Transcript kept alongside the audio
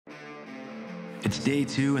It's day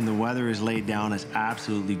 2 and the weather is laid down. It's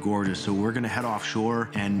absolutely gorgeous. So we're gonna head offshore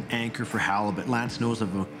and anchor for halibut. Lance knows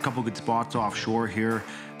of a couple good spots offshore here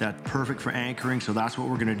that's perfect for anchoring, so that's what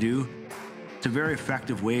we're gonna do. It's a very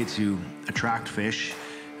effective way to attract fish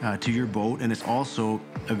to your boat, and it's also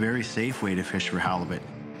a very safe way to fish for halibut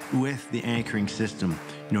with the anchoring system.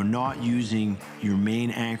 You know, not using your main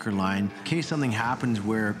anchor line in case something happens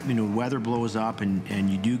where, you know, weather blows up and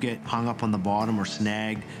you do get hung up on the bottom or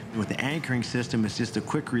snagged. With the anchoring system, it's just a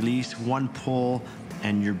quick release, one pull,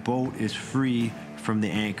 and your boat is free from the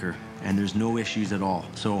anchor and there's no issues at all.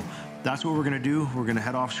 So that's what we're gonna do. We're gonna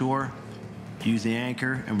head offshore, use the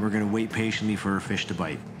anchor, and we're gonna wait patiently for a fish to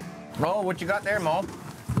bite. Mo, what you got there, Mo?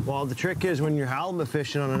 Well, the trick is when you're halibut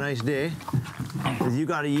fishing on a nice day, is you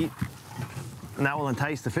gotta eat, and that will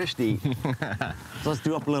entice the fish to eat. So let's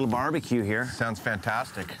do up a little barbecue here. Sounds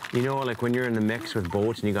fantastic. You know, like when you're in the mix with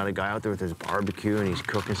boats and you got a guy out there with his barbecue and he's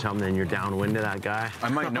cooking something and you're downwind of that guy. I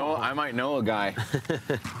might know a guy.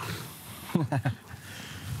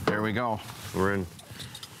 There we go. We're in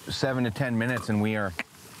 7 to 10 minutes and we are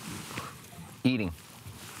eating.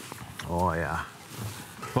 Oh yeah.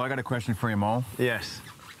 Well, I got a question for you, Mo. Yes.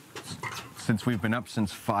 Since we've been up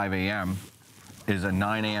since 5 a.m., is a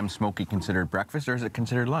 9 a.m. smoky considered breakfast or is it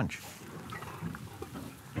considered lunch?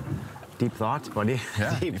 Deep thoughts, buddy.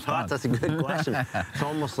 Yeah, deep thoughts. That's a good question. It's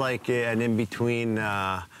almost like an in-between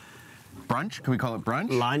brunch? Can we call it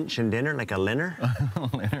brunch? Lunch and dinner, like a dinner.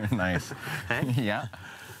 Dinner, nice. Hey? Yeah.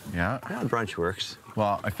 Yeah. Yeah, brunch works.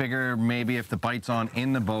 Well, I figure maybe if the bite's on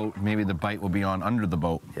in the boat, maybe the bite will be on under the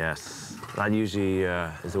boat. Yes, that usually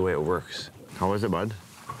is the way it works. How is it, bud?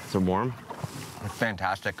 Is it warm? It's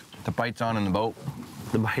fantastic. The bite's on in the boat.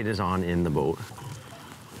 The bite is on in the boat.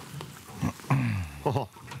 Oh.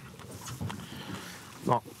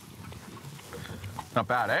 Oh. Not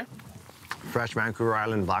bad, eh? Fresh Vancouver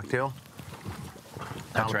Island blacktail.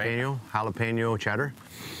 That's right. Jalapeno cheddar.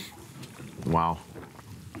 Wow.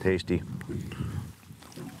 Tasty.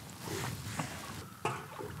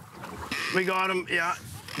 We got him, yeah.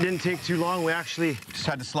 Didn't take too long. We actually just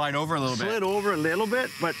had to slide over a little bit. Slid over a little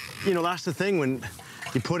bit, but you know, that's the thing. When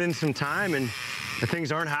you put in some time and the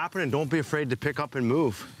things aren't happening, don't be afraid to pick up and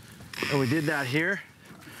move. And we did that here.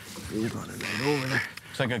 We got it right over there.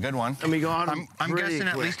 Looks like a good one. And we got him. I'm guessing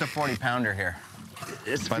at least a 40-pounder here.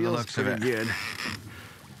 It feels pretty good.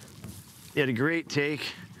 He had a great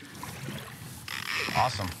take.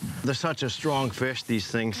 Awesome. They're such a strong fish, these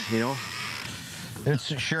things, you know?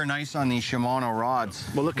 It's sure nice on these Shimano rods.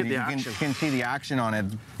 Well, look at the action. You can see the action on it.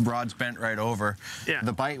 Rod's bent right over. Yeah.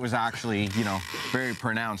 The bite was actually, you know, very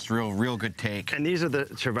pronounced. Real good take. And these are the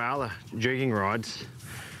Travala jigging rods.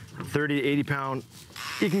 30 to 80 pound.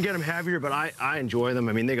 You can get them heavier, but I enjoy them.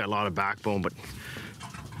 I mean, they got a lot of backbone, but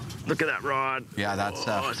look at that rod. Yeah, that's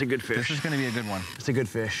it's a good fish. This is going to be a good one. It's a good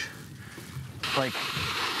fish. Like,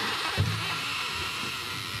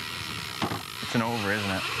 it's an over,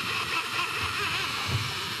 isn't it?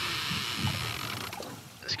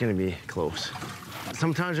 It's gonna be close.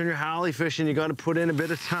 Sometimes when you're halie fishing, you gotta put in a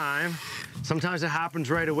bit of time. Sometimes it happens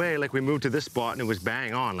right away, like we moved to this spot and it was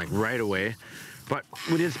bang on, like right away. But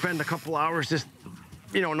we did spend a couple hours just,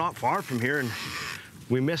 you know, not far from here, and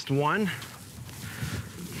we missed one.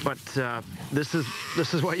 But this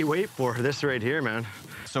is what you wait for, this right here, man.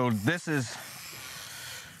 So this is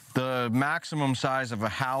the maximum size of a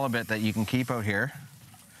halibut that you can keep out here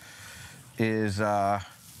is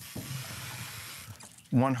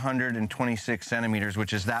 126 centimeters,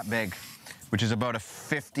 which is that big, which is about a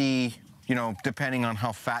 50, you know, depending on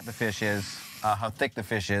how fat the fish is, how thick the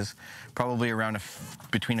fish is, probably around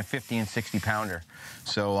between a 50 and 60 pounder.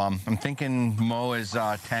 So I'm thinking Mo is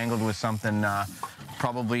tangled with something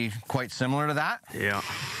probably quite similar to that. Yeah.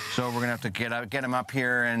 So we're gonna have to get him up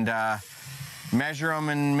here and measure him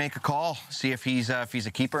and make a call, see if he's a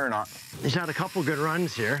keeper or not. He's had a couple good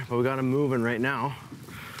runs here, but we got him moving right now.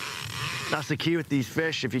 That's the key with these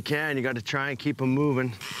fish. If you can, you got to try and keep them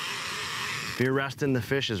moving. If you're resting, the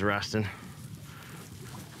fish is resting.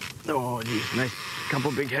 Oh, geez, nice couple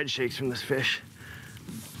big head shakes from this fish.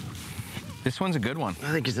 This one's a good one.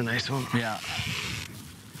 I think he's a nice one. Yeah.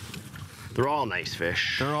 They're all nice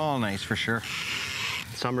fish. They're all nice for sure.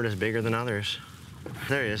 Some are just bigger than others.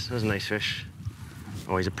 There he is. That's a nice fish.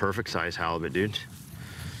 Oh, he's a perfect size halibut, dude.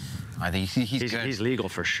 I think he's good. He's legal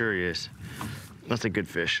for sure, he is. That's a good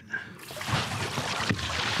fish.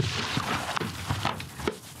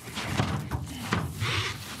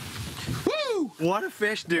 Woo! What a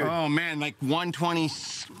fish, dude. Oh, man, like 120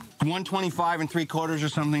 125 3/4 or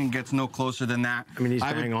something. Gets no closer than that. I mean, he's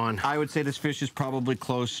bang on. I would say this fish is probably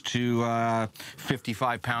close to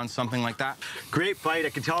 55 pounds, something like that. Great bite. I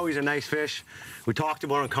can tell he's a nice fish. We talked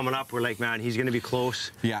about him coming up. We're like, man, he's going to be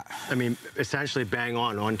close. Yeah. I mean, essentially bang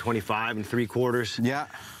on 125 3/4. Yeah.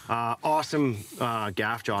 Awesome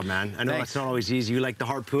gaff job, man. I know Thanks. it's not always easy. You like the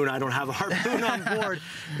harpoon. I don't have a harpoon on board.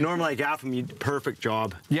 Normally I gaff him. Perfect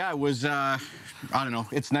job. Yeah, it was, I don't know.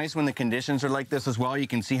 It's nice when the conditions are like this as well. You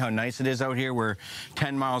can see how nice it is out here. We're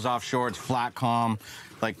 10 miles offshore. It's flat, calm.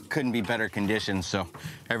 Like, couldn't be better conditions. So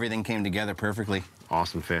everything came together perfectly.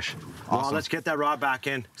 Awesome fish. Awesome. Well, let's get that rod back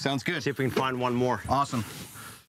in. Sounds good. See if we can find one more. Awesome.